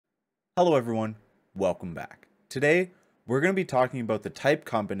Hello everyone, welcome back. Today, we're going to be talking about the type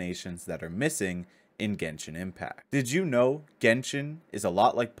combinations that are missing in Genshin Impact. Did you know Genshin is a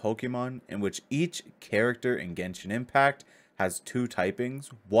lot like Pokemon, in which each character in Genshin Impact has two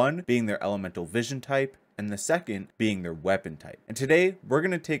typings, one being their elemental vision type, and the second being their weapon type. And today, we're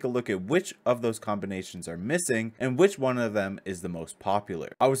going to take a look at which of those combinations are missing and which one of them is the most popular.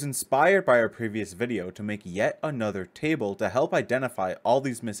 I was inspired by our previous video to make yet another table to help identify all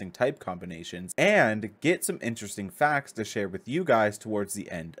these missing type combinations and get some interesting facts to share with you guys towards the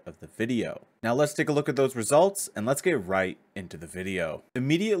end of the video. Now let's take a look at those results and let's get right into the video.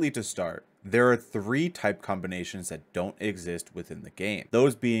 Immediately to start, there are three type combinations that don't exist within the game.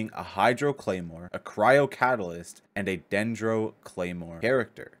 Those being a Hydro Claymore, a Cryo Catalyst, and a Dendro Claymore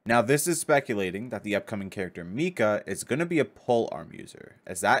character. Now this is speculating that the upcoming character Mika is going to be a pole arm user,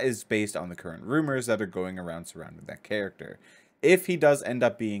 as that is based on the current rumors that are going around surrounding that character. If he does end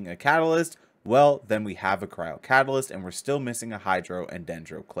up being a Catalyst, well, then we have a Cryo Catalyst and we're still missing a Hydro and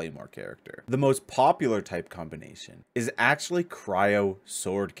Dendro Claymore character. The most popular type combination is actually Cryo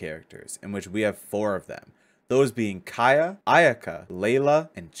Sword characters, in which we have four of them. Those being Kaya, Ayaka, Layla,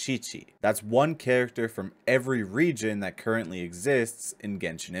 and Chi-Chi. That's one character from every region that currently exists in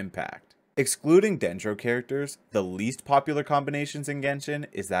Genshin Impact. Excluding Dendro characters, the least popular combinations in Genshin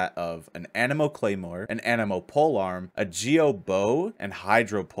is that of an Anemo Claymore, an Anemo Polearm, a Geo Bow, and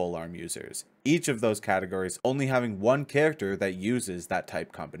Hydro Polearm users. Each of those categories only having one character that uses that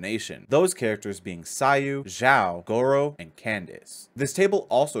type combination. Those characters being Sayu, Zhao, Goro, and Candice. This table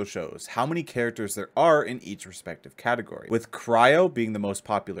also shows how many characters there are in each respective category, with Cryo being the most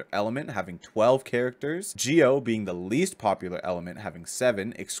popular element having 12 characters, Geo being the least popular element having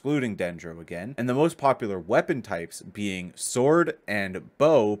 7, excluding Dendro again, and the most popular weapon types being Sword and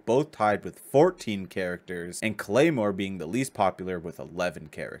Bow, both tied with 14 characters, and Claymore being the least popular with 11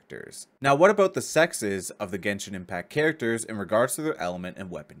 characters. Now what about the sexes of the Genshin Impact characters in regards to their element and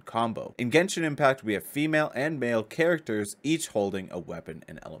weapon combo? In Genshin Impact, we have female and male characters each holding a weapon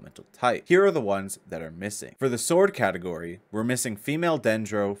and elemental type. Here are the ones that are missing. For the sword category, we're missing female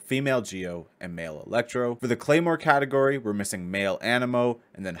Dendro, female Geo, and male Electro. For the Claymore category, we're missing male Anemo,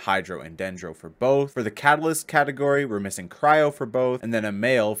 and then Hydro and Dendro for both. For the Catalyst category, we're missing Cryo for both, and then a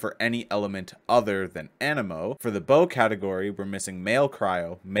male for any element other than Anemo. For the Bow category, we're missing male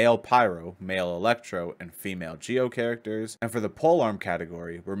Cryo, male Pyro, male Electro, and female Geo characters. And for the Polearm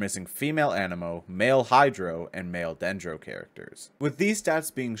category, we're missing female Anemo, male Hydro, and male Dendro characters. With these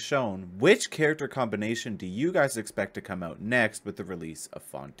stats being shown, which character combination do you guys expect to come out next with the release of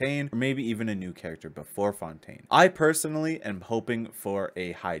Fontaine, or maybe even a new character before Fontaine? I personally am hoping for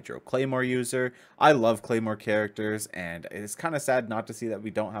a Hydro Claymore user. I love Claymore characters, and it's kind of sad not to see that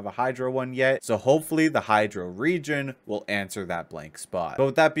we don't have a Hydro one yet, so hopefully the Hydro region will answer that blank spot. But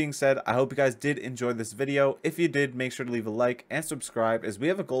with that being said, I hope you guys did enjoy this video. If you did, make sure to leave a like and subscribe, as we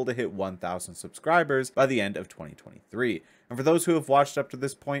have a goal to hit 1,000 subscribers by the end of 2023. And for those who have watched up to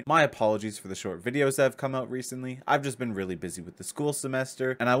this point, my apologies for the short videos that have come out recently. I've just been really busy with the school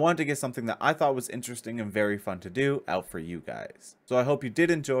semester, and I wanted to get something that I thought was interesting and very fun to do out for you guys. So I hope you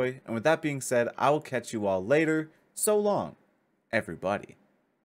did enjoy, and with that being said, I will catch you all later. So long, everybody.